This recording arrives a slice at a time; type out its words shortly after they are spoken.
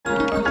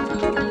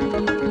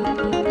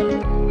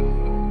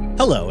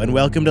Hello and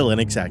welcome to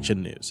Linux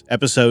Action News,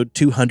 episode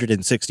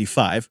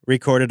 265,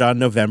 recorded on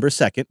November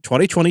 2nd,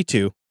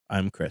 2022.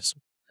 I'm Chris.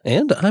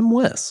 And I'm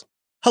Wes.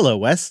 Hello,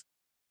 Wes.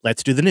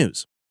 Let's do the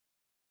news.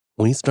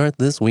 We start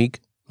this week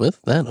with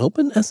that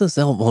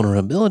OpenSSL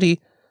vulnerability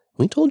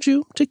we told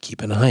you to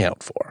keep an eye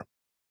out for.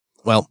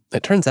 Well,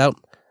 it turns out,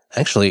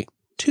 actually,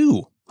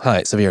 2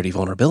 high-severity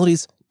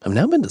vulnerabilities have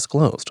now been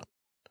disclosed.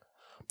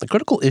 The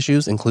critical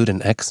issues include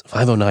an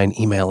X509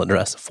 email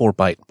address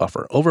 4-byte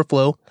buffer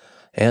overflow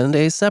and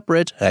a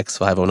separate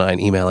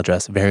X509 email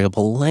address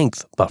variable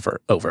length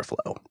buffer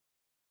overflow.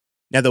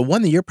 Now, the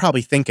one that you're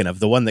probably thinking of,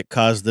 the one that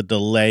caused the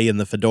delay in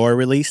the Fedora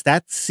release,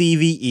 that's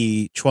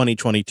CVE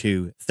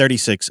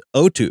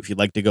 2022-3602, if you'd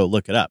like to go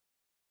look it up.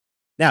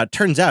 Now, it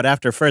turns out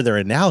after further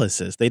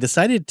analysis, they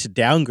decided to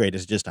downgrade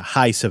as just a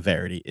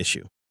high-severity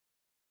issue.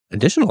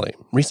 Additionally,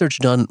 research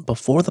done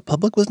before the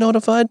public was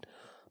notified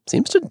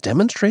seems to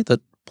demonstrate that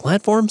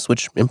platforms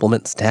which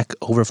implement Stack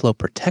Overflow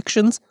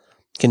protections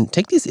can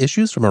take these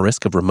issues from a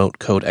risk of remote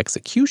code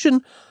execution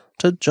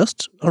to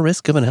just a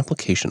risk of an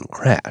application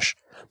crash.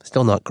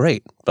 Still not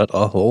great, but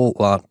a whole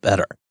lot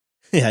better.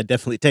 Yeah,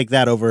 definitely take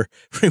that over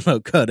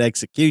remote code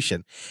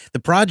execution. The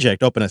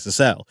project,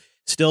 OpenSSL,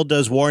 still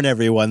does warn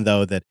everyone,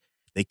 though, that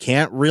they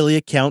can't really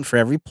account for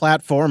every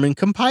platform and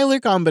compiler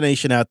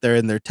combination out there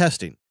in their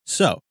testing.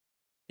 So,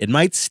 it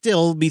might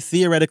still be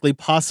theoretically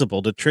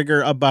possible to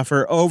trigger a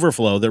buffer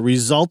overflow that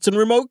results in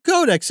remote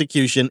code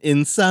execution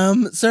in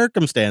some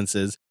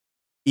circumstances,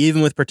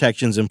 even with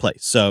protections in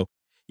place. So,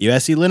 you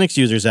SE Linux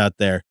users out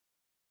there,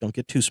 don't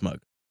get too smug.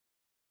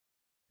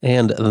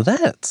 And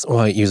that's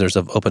why users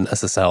of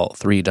OpenSSL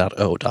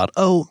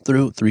 3.0.0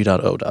 through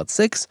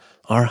 3.0.6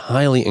 are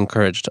highly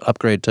encouraged to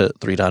upgrade to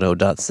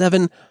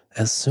 3.0.7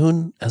 as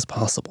soon as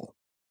possible.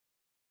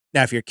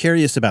 Now, if you're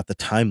curious about the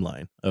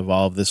timeline of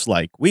all of this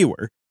like we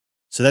were,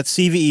 so that's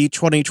CVE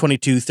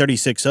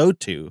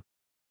 2022-3602,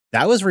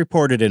 that was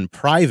reported in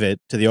private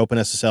to the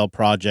OpenSSL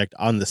project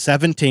on the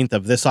 17th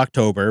of this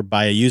October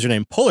by a user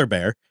named Polar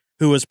Bear,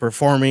 who was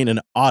performing an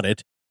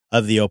audit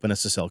of the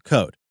OpenSSL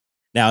code.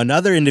 Now,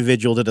 another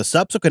individual did a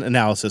subsequent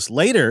analysis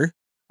later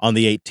on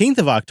the 18th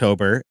of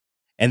October,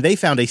 and they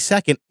found a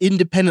second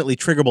independently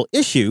triggerable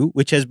issue,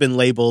 which has been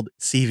labeled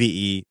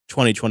CVE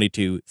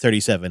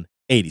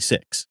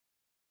 2022-3786.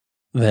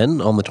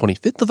 Then, on the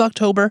 25th of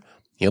October,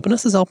 the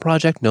OpenSSL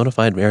project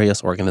notified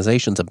various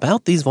organizations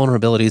about these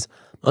vulnerabilities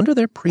under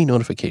their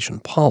pre-notification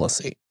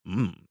policy.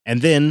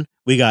 And then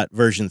we got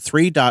version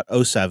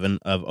 3.07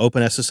 of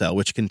OpenSSL,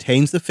 which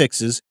contains the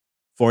fixes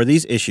for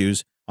these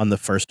issues on the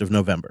 1st of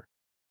November.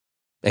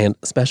 And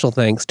special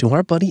thanks to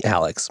our buddy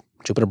Alex.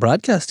 Jupiter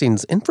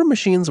Broadcasting's infra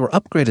machines were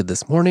upgraded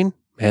this morning,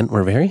 and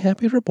we're very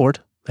happy to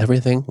report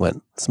everything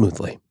went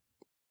smoothly.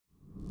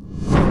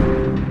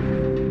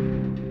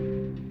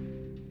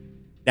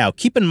 Now,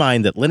 keep in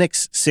mind that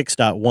Linux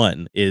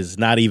 6.1 is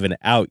not even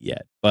out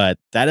yet, but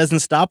that doesn't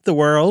stop the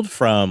world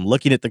from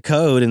looking at the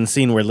code and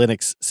seeing where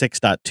Linux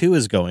 6.2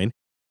 is going.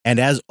 And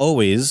as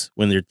always,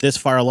 when they're this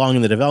far along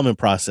in the development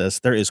process,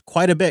 there is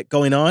quite a bit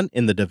going on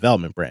in the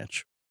development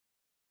branch.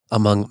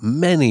 Among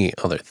many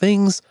other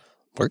things,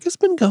 work has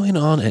been going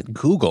on at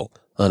Google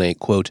on a,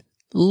 quote,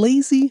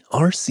 lazy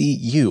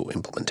RCU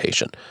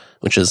implementation,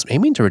 which is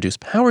aiming to reduce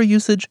power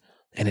usage,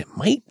 and it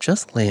might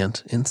just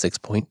land in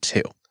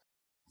 6.2.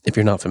 If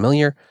you're not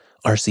familiar,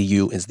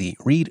 RCU is the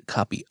read,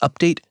 copy,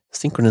 update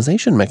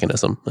synchronization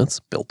mechanism that's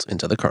built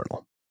into the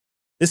kernel.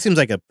 This seems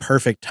like a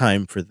perfect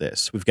time for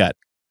this. We've got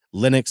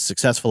Linux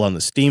successful on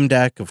the Steam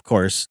Deck. Of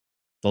course,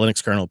 the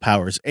Linux kernel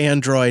powers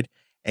Android.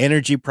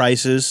 Energy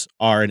prices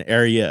are an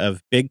area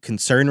of big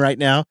concern right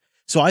now.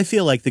 So I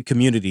feel like the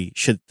community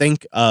should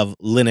think of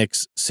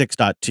Linux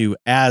 6.2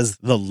 as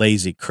the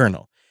lazy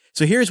kernel.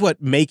 So here's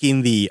what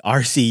making the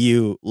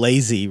RCU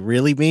lazy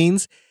really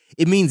means.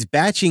 It means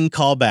batching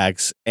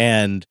callbacks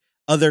and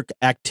other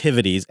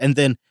activities and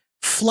then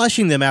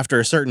flushing them after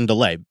a certain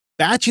delay.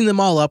 Batching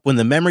them all up when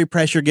the memory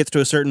pressure gets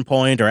to a certain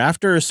point or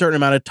after a certain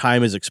amount of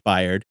time is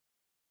expired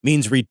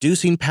means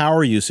reducing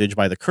power usage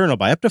by the kernel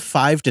by up to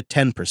 5 to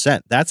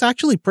 10%. That's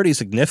actually pretty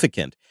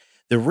significant.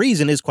 The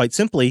reason is quite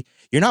simply,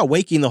 you're not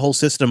waking the whole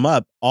system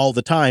up all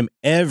the time,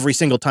 every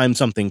single time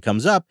something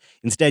comes up.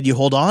 Instead, you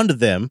hold on to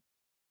them,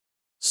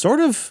 sort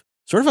of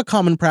a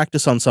common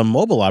practice on some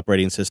mobile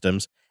operating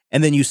systems,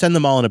 and then you send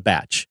them all in a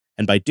batch.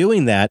 And by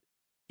doing that,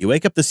 you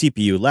wake up the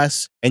CPU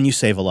less, and you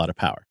save a lot of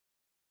power.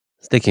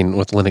 Sticking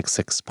with Linux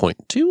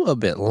 6.2 a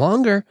bit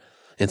longer,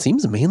 it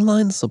seems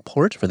mainline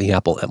support for the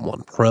Apple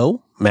M1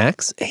 Pro,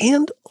 Max,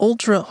 and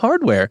Ultra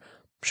hardware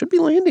should be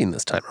landing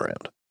this time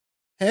around.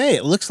 Hey,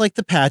 it looks like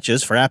the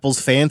patches for Apple's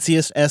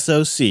fanciest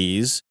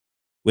SoCs,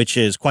 which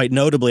is quite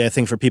notably, I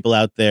think, for people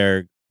out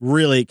there,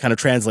 really kind of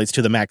translates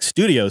to the Mac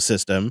Studio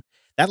system,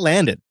 that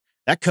landed.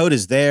 That code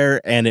is there,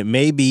 and it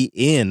may be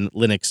in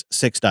Linux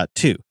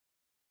 6.2.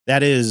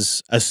 That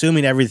is,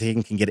 assuming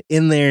everything can get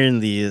in there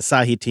and the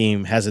Asahi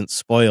team hasn't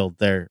spoiled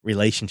their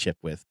relationship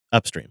with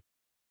Upstream.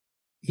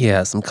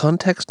 Yeah, some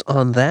context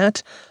on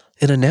that.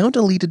 In a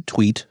now-deleted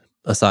tweet,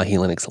 Asahi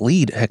Linux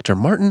lead Hector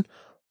Martin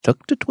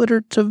took to Twitter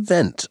to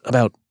vent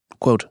about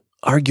quote,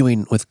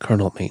 arguing with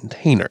kernel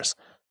maintainers.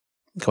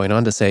 Going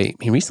on to say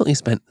he recently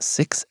spent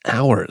 6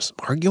 hours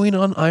arguing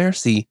on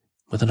IRC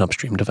with an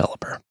upstream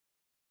developer.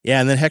 Yeah,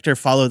 and then Hector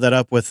followed that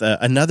up with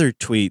another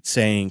tweet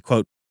saying,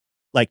 quote,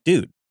 like,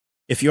 dude,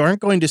 if you aren't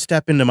going to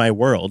step into my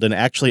world and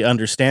actually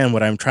understand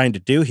what I'm trying to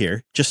do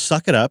here, just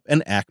suck it up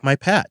and act my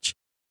patch.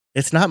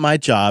 It's not my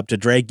job to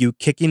drag you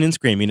kicking and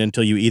screaming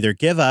until you either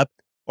give up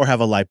or have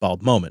a light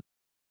bulb moment.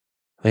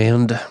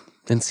 And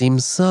it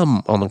seems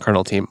some on the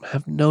kernel team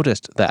have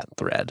noticed that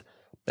thread,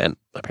 and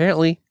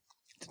apparently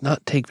did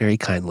not take very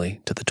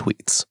kindly to the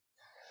tweets.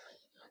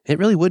 It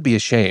really would be a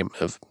shame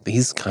if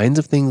these kinds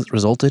of things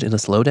resulted in a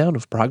slowdown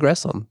of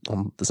progress on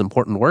this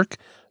important work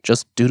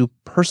just due to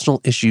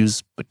personal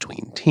issues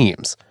between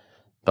teams.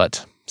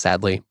 But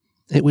sadly,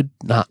 it would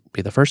not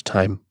be the first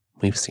time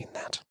we've seen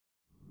that.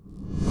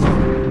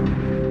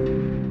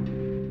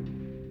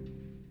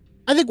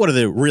 I think one of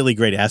the really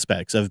great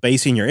aspects of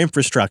basing your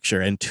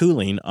infrastructure and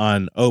tooling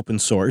on open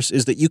source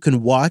is that you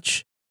can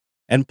watch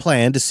and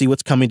plan to see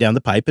what's coming down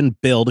the pipe and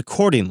build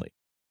accordingly,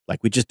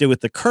 like we just did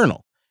with the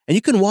kernel. And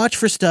you can watch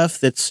for stuff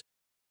that's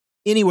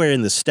anywhere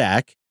in the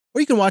stack, or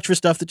you can watch for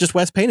stuff that just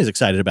Wes Payne is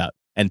excited about.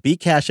 And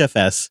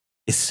Bcachefs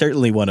is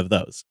certainly one of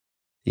those.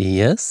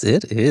 Yes,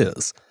 it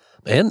is.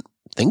 And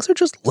things are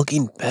just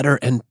looking better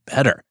and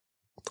better.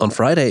 On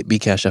Friday,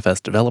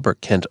 Bcachefs developer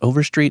Kent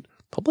Overstreet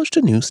published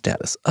a new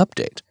status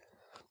update.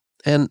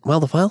 And while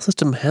the file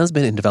system has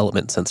been in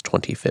development since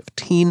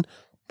 2015,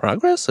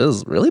 progress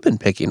has really been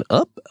picking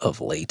up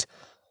of late.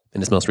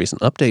 In his most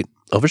recent update,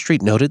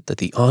 Overstreet noted that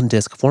the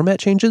on-disk format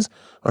changes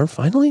are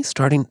finally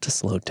starting to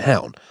slow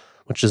down,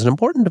 which is an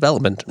important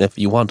development if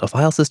you want a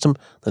file system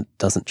that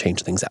doesn't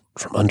change things out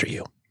from under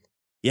you.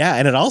 Yeah,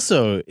 and it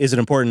also is an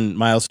important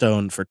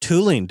milestone for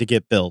tooling to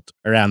get built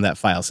around that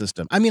file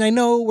system. I mean, I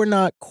know we're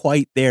not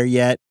quite there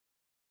yet.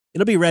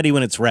 It'll be ready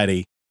when it's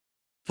ready,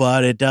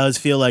 but it does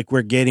feel like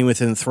we're getting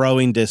within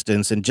throwing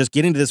distance, and just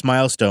getting to this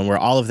milestone where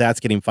all of that's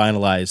getting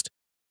finalized,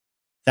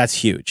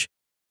 that's huge.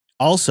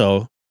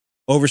 Also,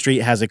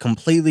 Overstreet has a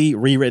completely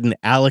rewritten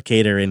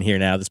allocator in here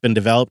now that's been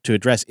developed to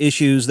address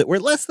issues that were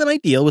less than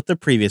ideal with the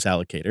previous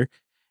allocator.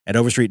 And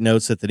Overstreet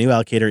notes that the new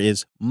allocator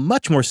is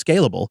much more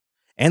scalable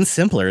and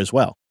simpler as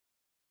well.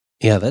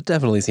 Yeah, that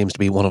definitely seems to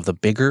be one of the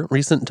bigger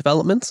recent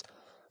developments,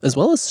 as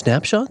well as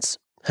snapshots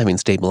having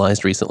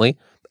stabilized recently,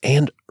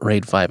 and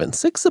RAID 5 and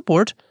 6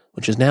 support,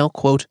 which is now,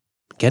 quote,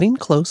 getting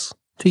close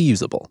to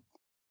usable.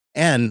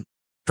 And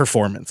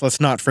performance.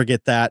 Let's not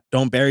forget that.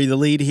 Don't bury the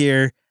lead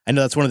here. I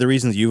know that's one of the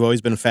reasons you've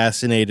always been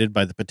fascinated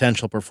by the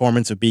potential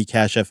performance of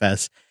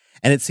Bcachefs.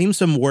 And it seems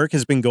some work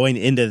has been going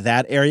into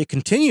that area,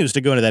 continues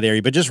to go into that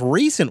area, but just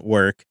recent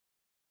work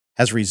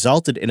has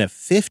resulted in a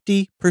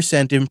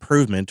 50%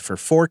 improvement for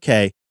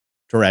 4K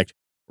direct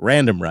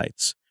random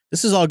writes.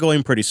 This is all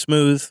going pretty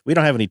smooth. We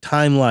don't have any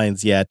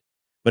timelines yet,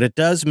 but it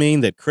does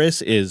mean that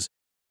Chris is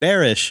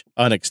bearish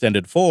on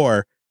Extended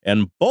 4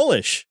 and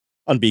bullish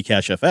on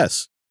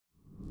Bcachefs.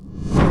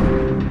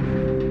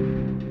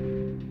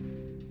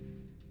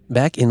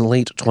 Back in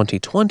late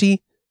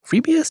 2020,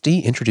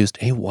 FreeBSD introduced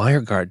a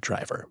WireGuard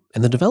driver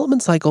in the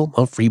development cycle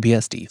of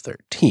FreeBSD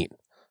 13.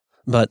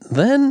 But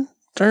then,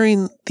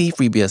 during the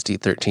FreeBSD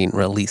 13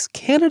 release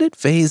candidate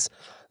phase,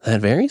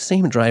 that very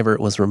same driver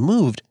was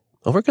removed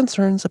over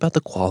concerns about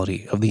the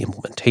quality of the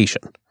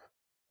implementation.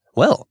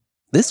 Well,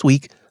 this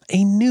week,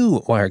 a new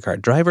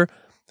WireGuard driver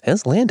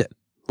has landed,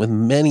 with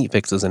many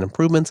fixes and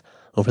improvements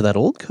over that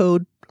old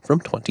code from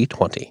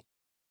 2020.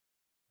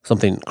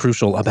 Something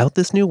crucial about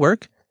this new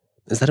work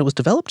is that it was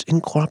developed in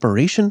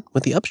cooperation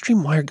with the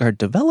upstream WireGuard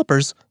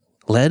developers,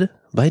 led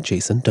by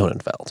Jason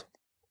Donenfeld.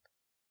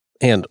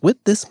 And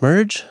with this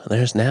merge,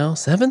 there's now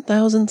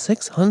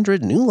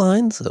 7,600 new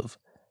lines of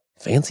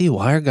fancy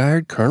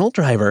WireGuard kernel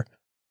driver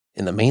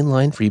in the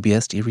mainline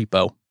FreeBSD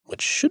repo,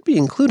 which should be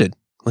included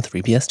with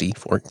FreeBSD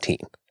 14.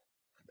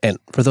 And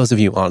for those of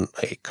you on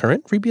a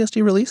current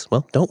FreeBSD release,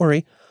 well, don't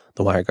worry,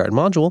 the WireGuard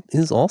module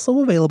is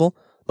also available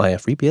via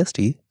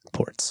FreeBSD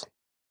ports.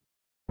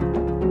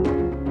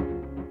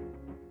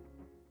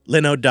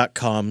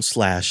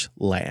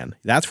 Linode.com/LAN.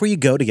 That's where you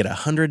go to get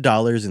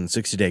 $100 in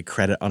 60-day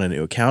credit on a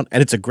new account,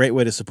 and it's a great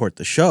way to support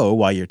the show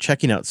while you're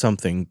checking out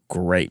something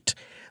great.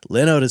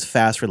 Linode is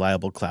fast,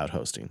 reliable cloud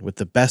hosting with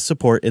the best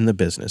support in the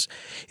business.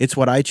 It's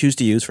what I choose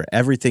to use for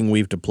everything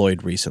we've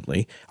deployed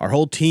recently. Our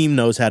whole team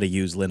knows how to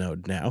use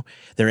Linode now.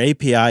 Their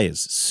API is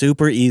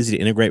super easy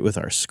to integrate with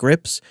our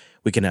scripts.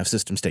 We can have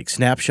system state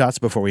snapshots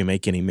before we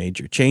make any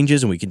major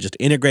changes, and we can just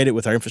integrate it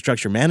with our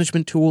infrastructure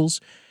management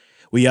tools.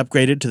 We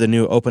upgraded to the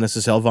new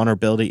OpenSSL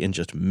vulnerability in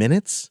just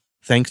minutes,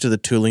 thanks to the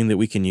tooling that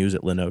we can use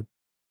at Linode.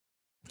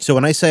 So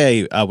when I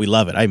say we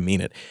love it, I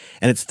mean it.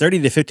 And it's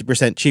 30 to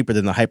 50% cheaper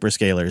than the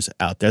hyperscalers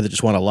out there that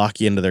just want to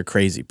lock you into their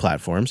crazy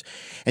platforms.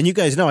 And you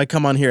guys know I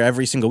come on here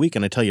every single week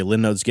and I tell you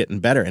Linode's getting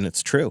better, and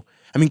it's true.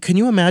 I mean, can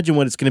you imagine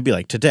what it's going to be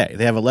like today?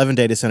 They have 11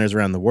 data centers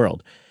around the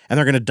world, and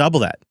they're going to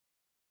double that.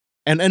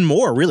 And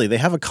more, really. They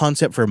have a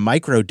concept for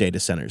micro data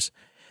centers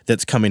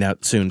that's coming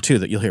out soon, too,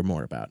 that you'll hear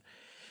more about.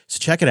 So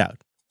check it out.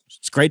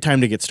 a great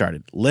time to get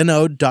started.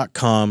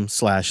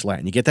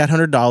 Linode.com/LAN. You get that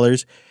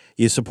 $100,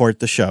 you support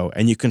the show,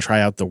 and you can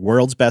try out the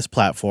world's best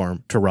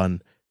platform to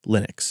run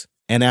Linux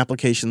and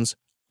applications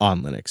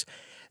on Linux.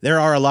 There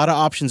are a lot of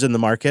options in the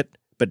market,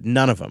 but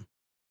none of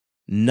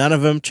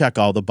them check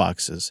all the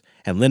boxes.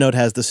 And Linode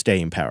has the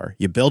staying power.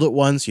 You build it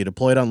once, you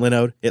deploy it on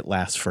Linode, it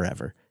lasts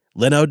forever.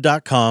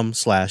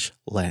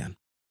 Linode.com/LAN.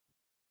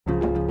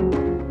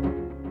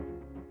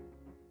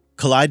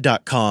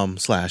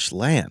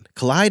 Collide.com/LAN.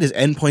 Collide is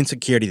endpoint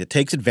security that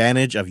takes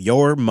advantage of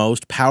your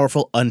most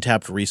powerful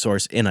untapped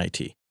resource in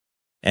IT,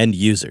 end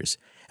users.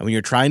 And when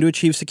you're trying to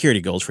achieve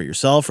security goals for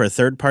yourself or a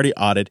third-party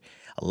audit,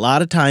 a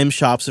lot of times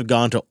shops have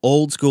gone to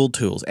old-school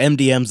tools,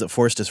 MDMs that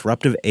force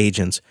disruptive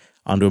agents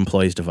onto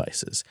employees'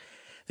 devices.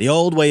 The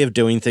old way of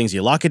doing things,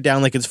 you lock it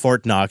down like it's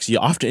Fort Knox, you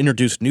often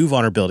introduce new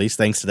vulnerabilities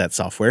thanks to that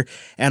software,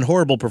 and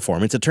horrible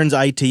performance. It turns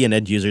IT and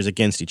end users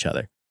against each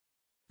other.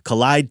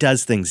 Collide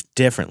does things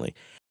differently.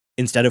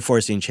 Instead of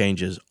forcing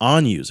changes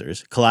on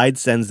users, Collide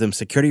sends them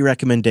security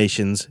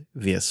recommendations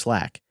via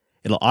Slack.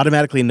 It'll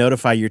automatically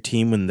notify your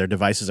team when their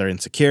devices are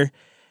insecure,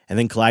 and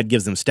then Collide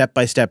gives them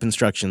step-by-step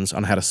instructions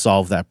on how to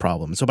solve that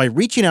problem. So by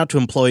reaching out to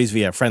employees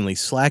via a friendly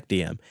Slack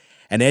DM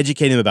and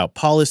educating them about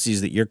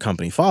policies that your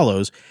company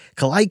follows,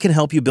 Collide can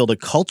help you build a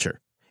culture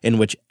in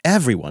which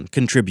everyone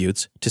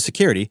contributes to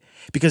security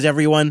because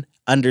everyone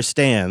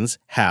understands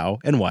how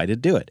and why to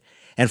do it.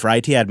 And for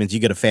IT admins, you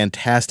get a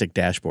fantastic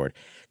dashboard.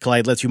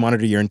 Collide lets you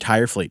monitor your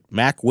entire fleet,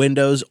 Mac,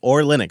 Windows,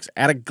 or Linux.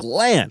 At a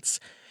glance,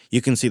 you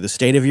can see the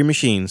state of your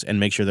machines and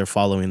make sure they're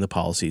following the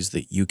policies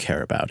that you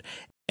care about.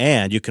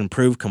 And you can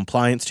prove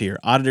compliance to your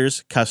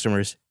auditors,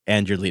 customers,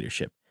 and your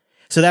leadership.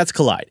 So that's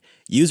Collide,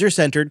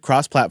 user-centered,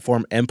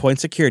 cross-platform endpoint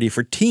security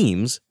for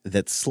teams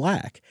that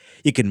Slack.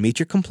 You can meet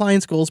your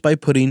compliance goals by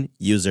putting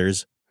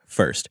users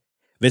first.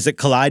 Visit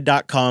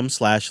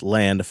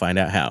collide.com/LAN to find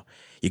out how.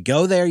 You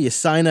go there, you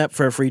sign up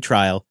for a free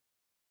trial.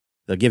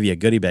 They'll give you a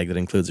goodie bag that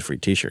includes a free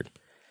t-shirt.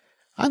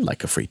 I'd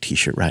like a free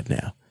t-shirt right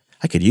now.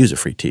 I could use a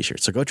free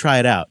t-shirt, so go try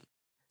it out.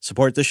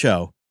 Support the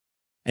show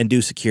and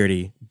do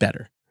security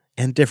better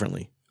and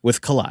differently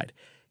with Collide.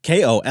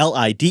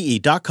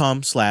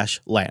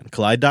 KOLIDE.com/LAN.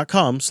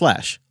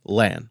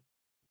 Collide.com/LAN.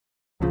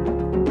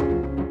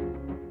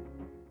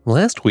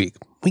 Last week,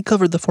 we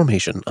covered the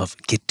formation of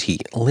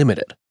Gitea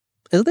Limited.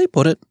 As they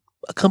put it,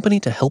 a company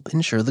to help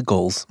ensure the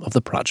goals of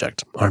the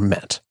project are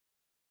met.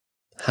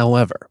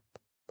 However,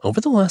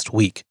 over the last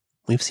week,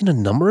 we've seen a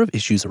number of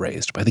issues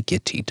raised by the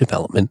Gitea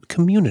development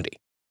community.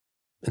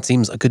 It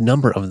seems a good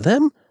number of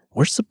them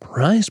were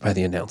surprised by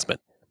the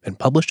announcement and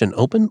published an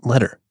open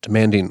letter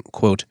demanding,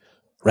 quote,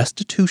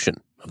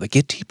 restitution of the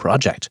Gitea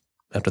project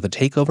after the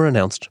takeover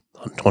announced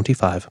on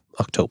 25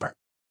 October.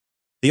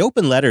 The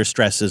open letter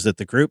stresses that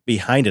the group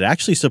behind it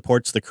actually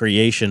supports the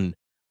creation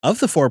of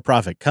the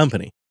for-profit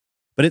company,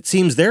 but it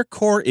seems their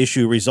core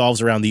issue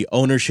revolves around the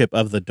ownership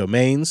of the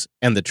domains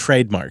and the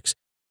trademarks.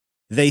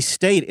 They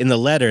state in the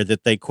letter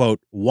that they,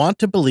 quote, want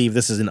to believe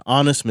this is an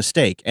honest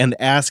mistake and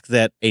ask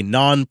that a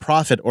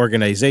non-profit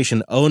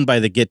organization owned by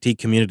the Gitea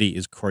community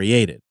is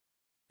created,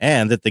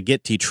 and that the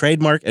Gitea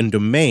trademark and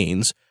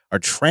domains are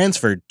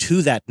transferred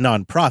to that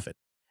nonprofit,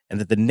 and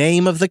that the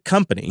name of the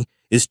company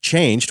is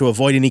changed to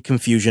avoid any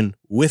confusion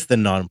with the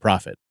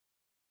nonprofit.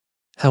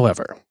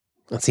 However,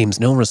 it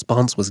seems no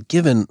response was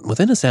given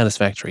within a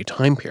satisfactory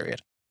time period,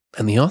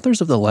 and the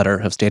authors of the letter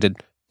have stated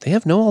they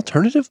have no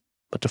alternative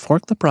but to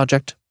fork the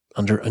project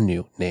under a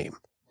new name,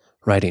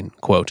 writing,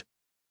 quote,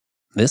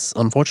 this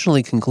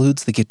unfortunately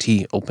concludes the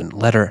Gitea open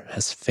letter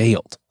has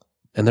failed,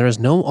 and there is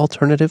no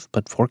alternative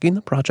but forking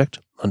the project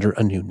under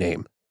a new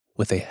name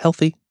with a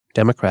healthy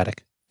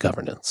democratic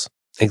governance,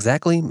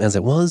 exactly as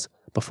it was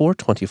before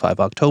 25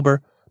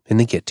 October in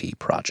the Gitea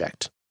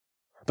project.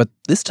 But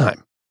this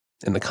time,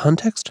 in the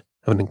context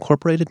of an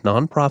incorporated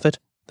nonprofit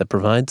that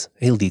provides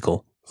a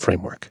legal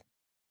framework.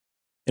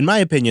 In my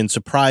opinion,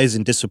 surprise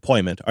and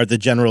disappointment are the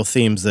general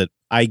themes that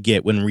I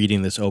get when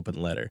reading this open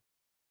letter.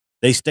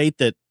 They state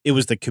that it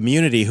was the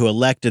community who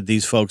elected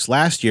these folks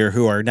last year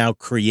who are now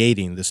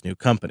creating this new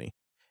company.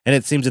 And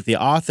it seems that the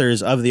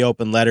authors of the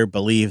open letter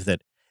believe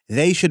that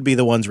they should be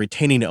the ones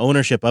retaining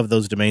ownership of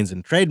those domains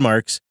and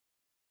trademarks.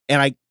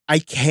 And I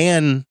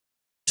can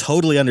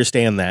totally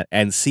understand that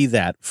and see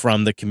that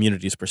from the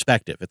community's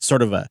perspective. It's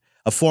sort of a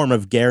form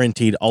of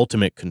guaranteed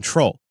ultimate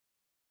control.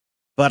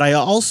 But I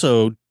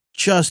also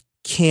just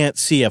can't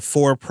see a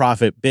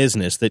for-profit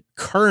business that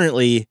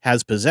currently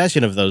has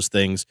possession of those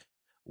things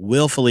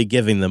willfully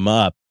giving them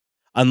up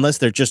unless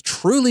they're just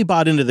truly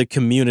bought into the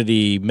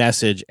community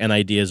message and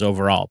ideas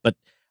overall. But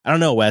I don't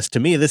know, Wes, to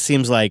me, this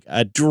seems like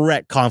a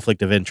direct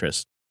conflict of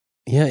interest.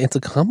 Yeah, it's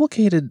a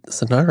complicated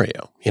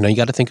scenario. You know, you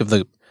got to think of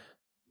the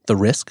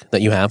risk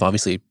that you have,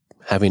 obviously,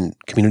 having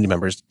community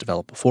members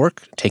develop a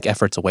fork, take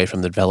efforts away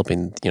from the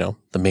developing,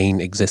 the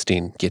main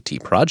existing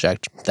Gitea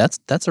project.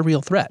 That's a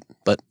real threat.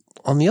 But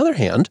on the other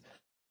hand,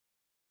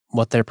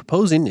 what they're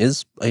proposing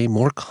is a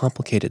more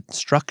complicated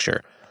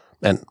structure.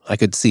 And I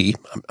could see,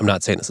 I'm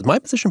not saying this is my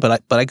position,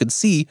 but I could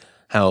see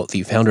how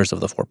the founders of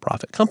the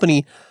for-profit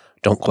company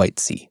don't quite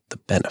see the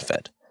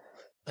benefit.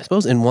 I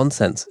suppose in one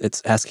sense,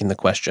 it's asking the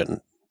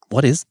question,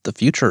 what is the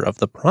future of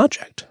the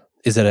project?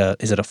 Is it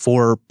a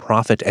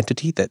for-profit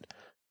entity that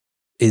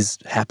is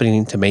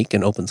happening to make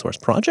an open source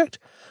project?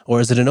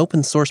 Or is it an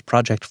open source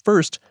project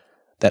first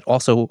that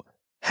also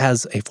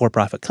has a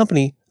for-profit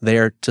company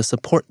there to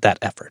support that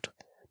effort?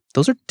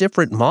 Those are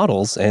different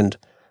models, and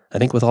I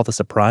think with all the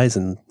surprise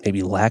and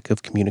maybe lack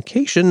of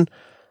communication,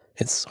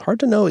 it's hard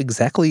to know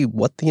exactly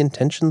what the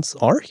intentions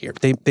are here.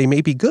 They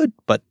may be good,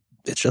 but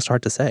it's just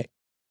hard to say.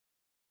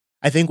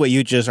 I think what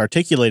you just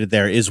articulated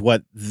there is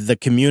what the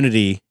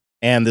community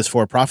and this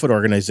for-profit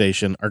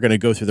organization are going to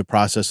go through the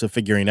process of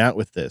figuring out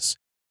with this.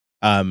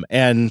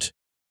 And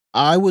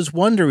I was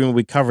wondering when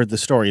we covered the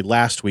story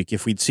last week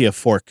if we'd see a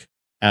fork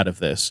out of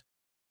this.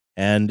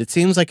 And it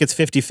seems like it's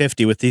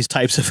 50-50 with these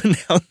types of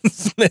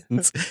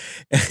announcements.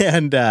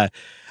 And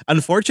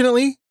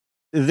unfortunately,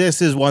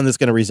 this is one that's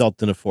going to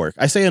result in a fork.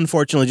 I say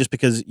unfortunately just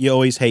because you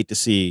always hate to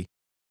see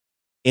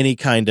any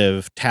kind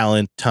of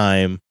talent,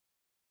 time,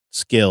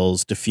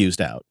 skills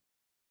diffused out.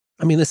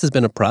 I mean, this has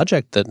been a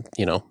project that,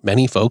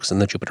 many folks in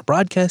the Jupiter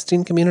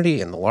broadcasting community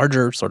and the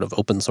larger sort of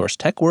open source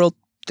tech world,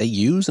 they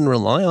use and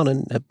rely on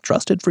and have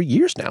trusted for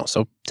years now.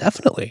 So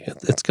definitely,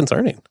 it's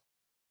concerning.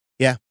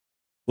 Yeah.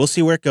 We'll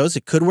see where it goes.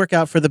 It could work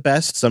out for the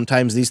best.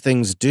 Sometimes these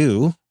things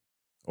do,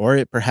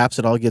 or perhaps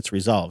it all gets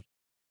resolved.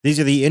 These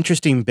are the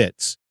interesting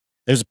bits.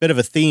 There's a bit of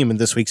a theme in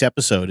this week's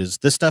episode is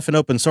this stuff in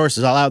open source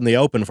is all out in the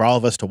open for all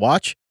of us to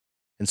watch.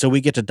 And so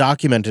we get to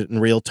document it in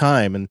real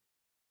time. And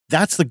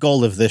that's the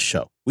goal of this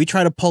show. We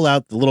try to pull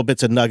out the little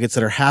bits and nuggets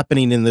that are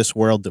happening in this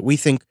world that we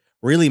think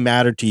really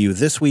matter to you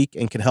this week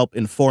and can help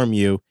inform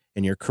you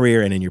in your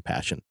career and in your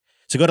passion.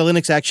 So go to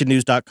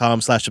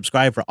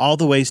linuxactionnews.com/subscribe for all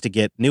the ways to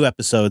get new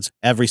episodes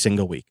every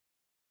single week.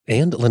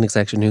 And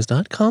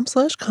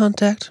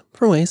linuxactionnews.com/contact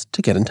for ways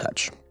to get in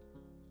touch.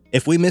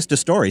 If we missed a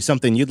story,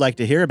 something you'd like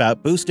to hear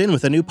about, boost in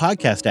with a new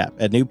podcast app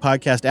at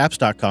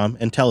newpodcastapps.com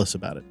and tell us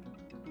about it.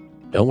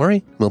 Don't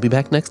worry, we'll be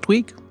back next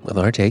week with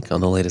our take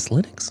on the latest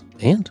Linux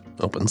and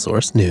open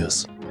source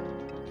news.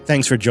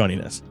 Thanks for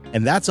joining us.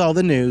 And that's all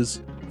the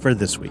news for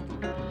this week.